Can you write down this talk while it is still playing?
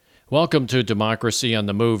Welcome to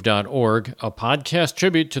democracyonthemove.org, a podcast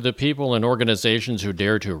tribute to the people and organizations who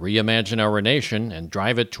dare to reimagine our nation and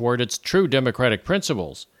drive it toward its true democratic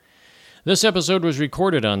principles. This episode was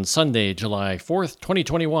recorded on Sunday, July 4th,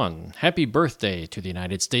 2021. Happy birthday to the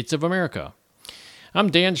United States of America. I'm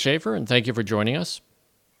Dan Schaefer, and thank you for joining us.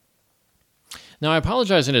 Now, I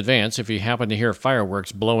apologize in advance if you happen to hear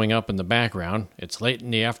fireworks blowing up in the background. It's late in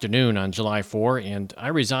the afternoon on July 4, and I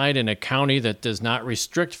reside in a county that does not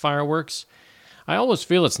restrict fireworks. I always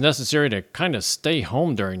feel it's necessary to kind of stay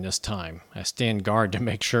home during this time. I stand guard to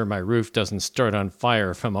make sure my roof doesn't start on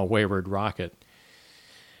fire from a wayward rocket.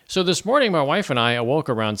 So this morning, my wife and I awoke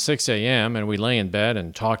around 6 a.m., and we lay in bed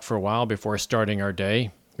and talked for a while before starting our day.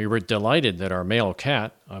 We were delighted that our male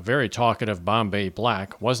cat, a very talkative Bombay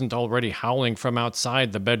Black, wasn't already howling from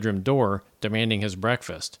outside the bedroom door, demanding his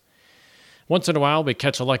breakfast. Once in a while, we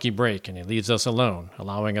catch a lucky break, and he leaves us alone,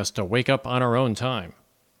 allowing us to wake up on our own time.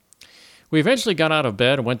 We eventually got out of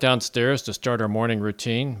bed and went downstairs to start our morning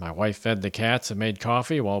routine. My wife fed the cats and made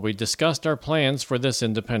coffee while we discussed our plans for this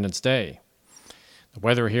Independence Day. The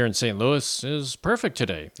weather here in St. Louis is perfect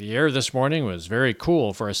today. The air this morning was very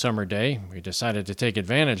cool for a summer day. We decided to take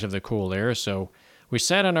advantage of the cool air, so we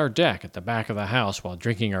sat on our deck at the back of the house while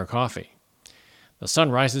drinking our coffee. The sun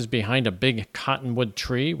rises behind a big cottonwood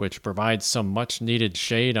tree, which provides some much-needed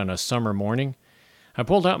shade on a summer morning. I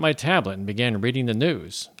pulled out my tablet and began reading the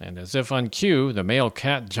news, and as if on cue, the male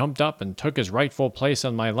cat jumped up and took his rightful place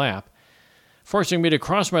on my lap, forcing me to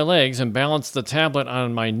cross my legs and balance the tablet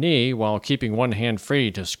on my knee while keeping one hand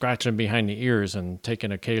free to scratch him behind the ears and take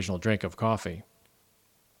an occasional drink of coffee.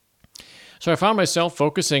 So I found myself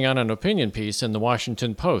focusing on an opinion piece in the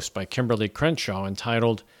Washington Post by Kimberly Crenshaw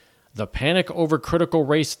entitled, "The Panic Over Critical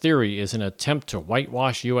Race Theory is an Attempt to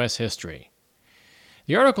Whitewash U.S. History."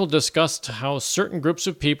 The article discussed how certain groups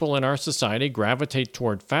of people in our society gravitate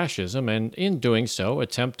toward fascism and, in doing so,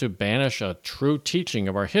 attempt to banish a true teaching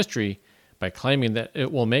of our history by claiming that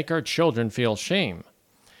it will make our children feel shame.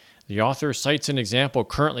 The author cites an example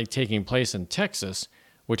currently taking place in Texas,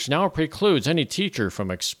 which now precludes any teacher from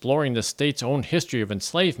exploring the state's own history of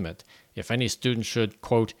enslavement if any student should,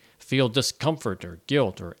 quote, feel discomfort or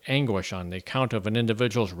guilt or anguish on the account of an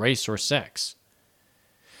individual's race or sex.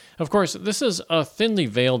 Of course, this is a thinly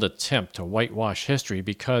veiled attempt to whitewash history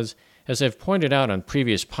because, as I've pointed out on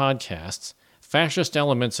previous podcasts, fascist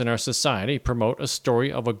elements in our society promote a story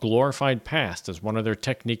of a glorified past as one of their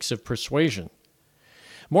techniques of persuasion.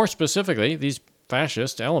 More specifically, these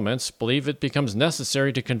fascist elements believe it becomes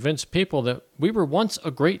necessary to convince people that we were once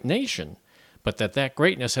a great nation, but that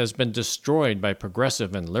greatness has been destroyed by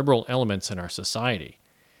progressive and liberal elements in our society.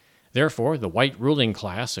 Therefore, the white ruling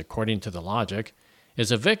class, according to the logic, is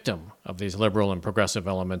a victim of these liberal and progressive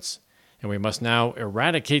elements, and we must now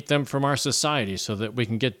eradicate them from our society so that we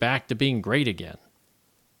can get back to being great again.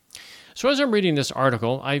 So as I'm reading this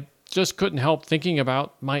article, I just couldn't help thinking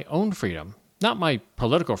about my own freedom. Not my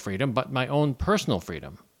political freedom, but my own personal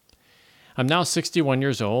freedom. I'm now 61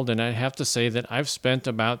 years old, and I have to say that I've spent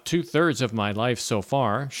about 2/3 of my life so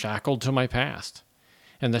far shackled to my past.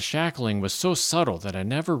 And the shackling was so subtle that I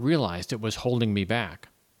never realized it was holding me back.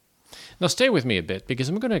 Now stay with me a bit, because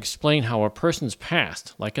I'm going to explain how a person's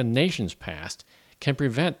past, like a nation's past, can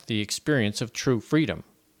prevent the experience of true freedom.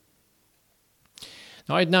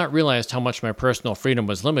 Now, I had not realized how much my personal freedom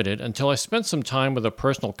was limited until I spent some time with a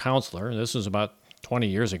personal counselor. This was about 20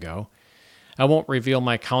 years ago. I won't reveal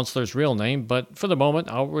my counselor's real name, but for the moment,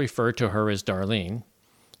 I'll refer to her as Darlene.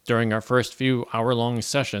 During our first few hour-long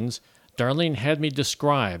sessions, Darlene had me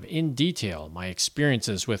describe in detail my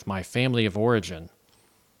experiences with my family of origin.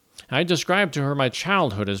 I described to her my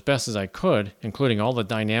childhood as best as I could, including all the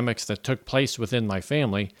dynamics that took place within my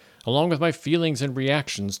family, along with my feelings and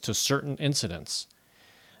reactions to certain incidents.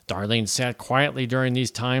 Darlene sat quietly during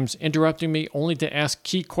these times, interrupting me only to ask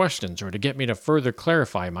key questions or to get me to further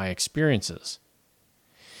clarify my experiences.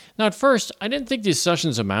 Now, at first, I didn't think these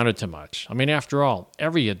sessions amounted to much. I mean, after all,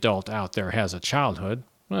 every adult out there has a childhood.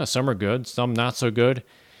 Well, some are good, some not so good,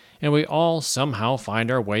 and we all somehow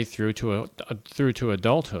find our way through to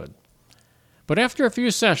adulthood. But after a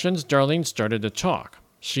few sessions, Darlene started to talk.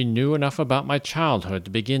 She knew enough about my childhood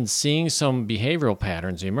to begin seeing some behavioral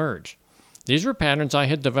patterns emerge. These were patterns I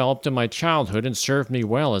had developed in my childhood and served me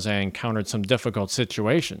well as I encountered some difficult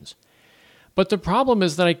situations. But the problem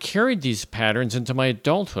is that I carried these patterns into my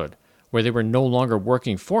adulthood, where they were no longer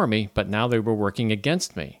working for me, but now they were working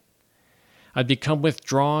against me. I'd become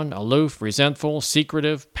withdrawn, aloof, resentful,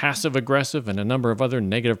 secretive, passive-aggressive, and a number of other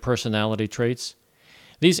negative personality traits.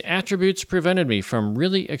 These attributes prevented me from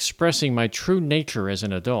really expressing my true nature as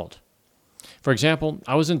an adult. For example,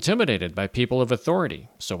 I was intimidated by people of authority,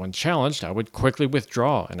 so when challenged, I would quickly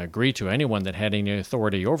withdraw and agree to anyone that had any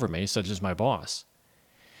authority over me, such as my boss.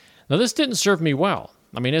 Now, this didn't serve me well.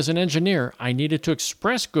 As an engineer, I needed to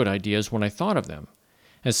express good ideas when I thought of them.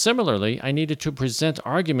 And similarly, I needed to present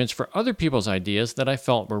arguments for other people's ideas that I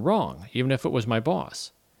felt were wrong, even if it was my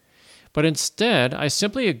boss. But instead, I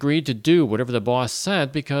simply agreed to do whatever the boss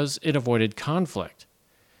said because it avoided conflict.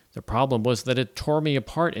 The problem was that it tore me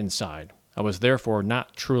apart inside. I was therefore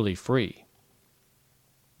not truly free.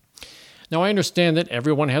 Now, I understand that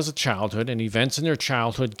everyone has a childhood, and events in their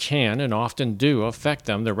childhood can and often do affect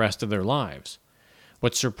them the rest of their lives.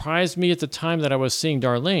 What surprised me at the time that I was seeing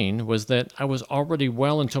Darlene was that I was already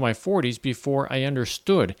well into my 40s before I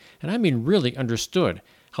understood, and I mean really understood,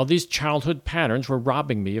 how these childhood patterns were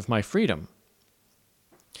robbing me of my freedom.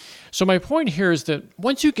 So my point here is that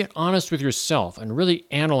once you get honest with yourself and really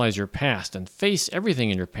analyze your past and face everything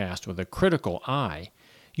in your past with a critical eye,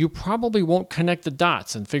 you probably won't connect the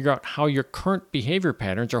dots and figure out how your current behavior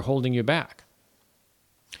patterns are holding you back.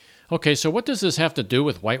 Okay, so what does this have to do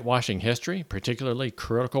with whitewashing history, particularly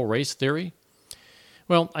critical race theory?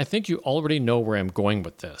 Well, I think you already know where I'm going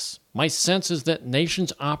with this. My sense is that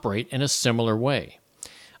nations operate in a similar way.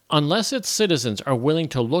 Unless its citizens are willing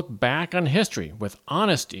to look back on history with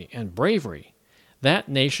honesty and bravery, that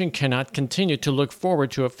nation cannot continue to look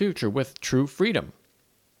forward to a future with true freedom.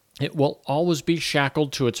 It will always be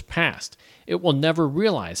shackled to its past. It will never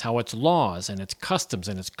realize how its laws and its customs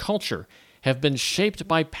and its culture have been shaped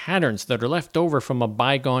by patterns that are left over from a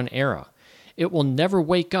bygone era. It will never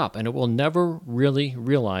wake up, and it will never really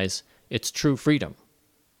realize its true freedom.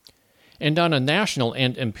 And on a national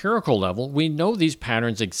and empirical level, we know these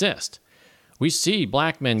patterns exist. We see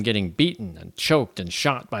black men getting beaten and choked and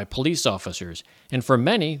shot by police officers, and for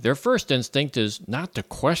many, their first instinct is not to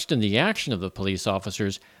question the action of the police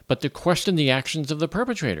officers, but to question the actions of the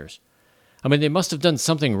perpetrators. They must have done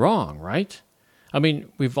something wrong, right?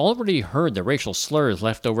 We've already heard the racial slurs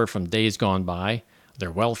left over from days gone by.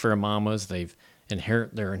 They're welfare mamas, they're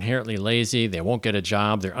inherently lazy, they won't get a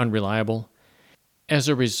job, they're unreliable. As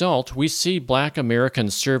a result, we see black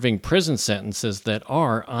Americans serving prison sentences that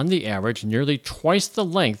are, on the average, nearly twice the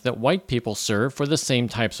length that white people serve for the same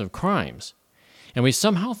types of crimes. And we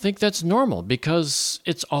somehow think that's normal because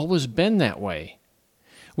it's always been that way.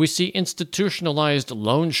 We see institutionalized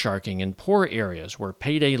loan sharking in poor areas where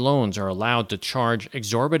payday loans are allowed to charge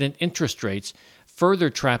exorbitant interest rates, further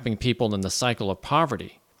trapping people in the cycle of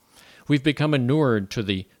poverty. We've become inured to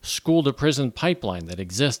the school-to-prison pipeline that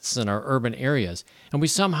exists in our urban areas, and we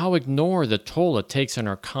somehow ignore the toll it takes in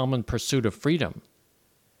our common pursuit of freedom.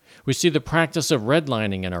 We see the practice of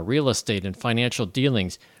redlining in our real estate and financial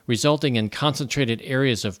dealings, resulting in concentrated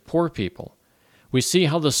areas of poor people. We see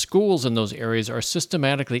how the schools in those areas are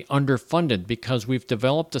systematically underfunded because we've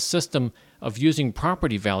developed a system of using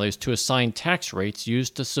property values to assign tax rates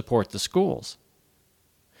used to support the schools.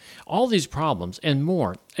 All these problems and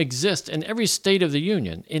more exist in every state of the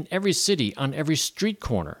Union, in every city, on every street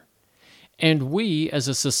corner. And we, as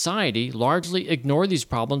a society, largely ignore these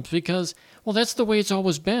problems because, that's the way it's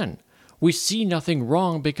always been. We see nothing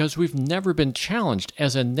wrong because we've never been challenged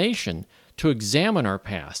as a nation to examine our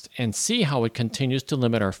past and see how it continues to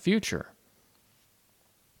limit our future.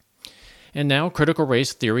 And now critical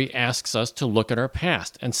race theory asks us to look at our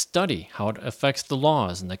past and study how it affects the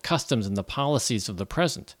laws and the customs and the policies of the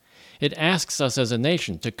present. It asks us as a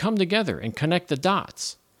nation to come together and connect the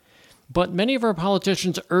dots. But many of our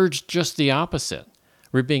politicians urge just the opposite.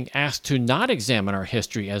 We're being asked to not examine our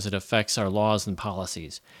history as it affects our laws and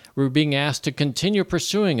policies. We're being asked to continue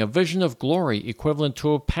pursuing a vision of glory equivalent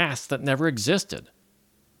to a past that never existed.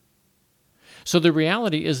 So the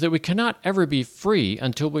reality is that we cannot ever be free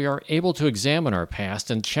until we are able to examine our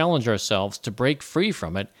past and challenge ourselves to break free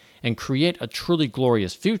from it and create a truly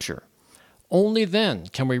glorious future. Only then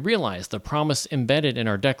can we realize the promise embedded in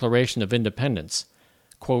our Declaration of Independence.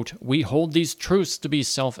 Quote, "We hold these truths to be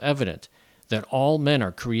self-evident, that all men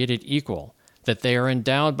are created equal, that they are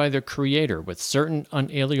endowed by their Creator with certain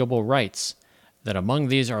unalienable rights, that among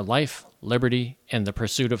these are life, liberty, and the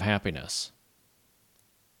pursuit of happiness."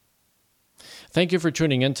 Thank you for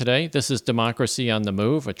tuning in today. This is Democracy on the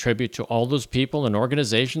Move, a tribute to all those people and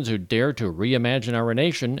organizations who dare to reimagine our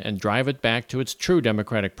nation and drive it back to its true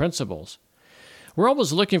democratic principles. We're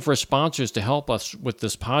always looking for sponsors to help us with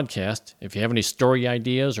this podcast. If you have any story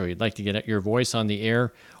ideas or you'd like to get your voice on the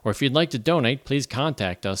air, or if you'd like to donate, please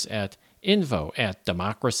contact us at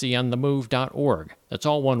info@democracyonthemove.org. That's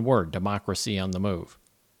all one word, Democracy on the Move.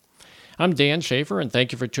 I'm Dan Schaefer, and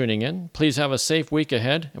thank you for tuning in. Please have a safe week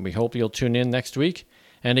ahead, and we hope you'll tune in next week.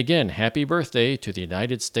 And again, happy birthday to the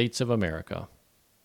United States of America.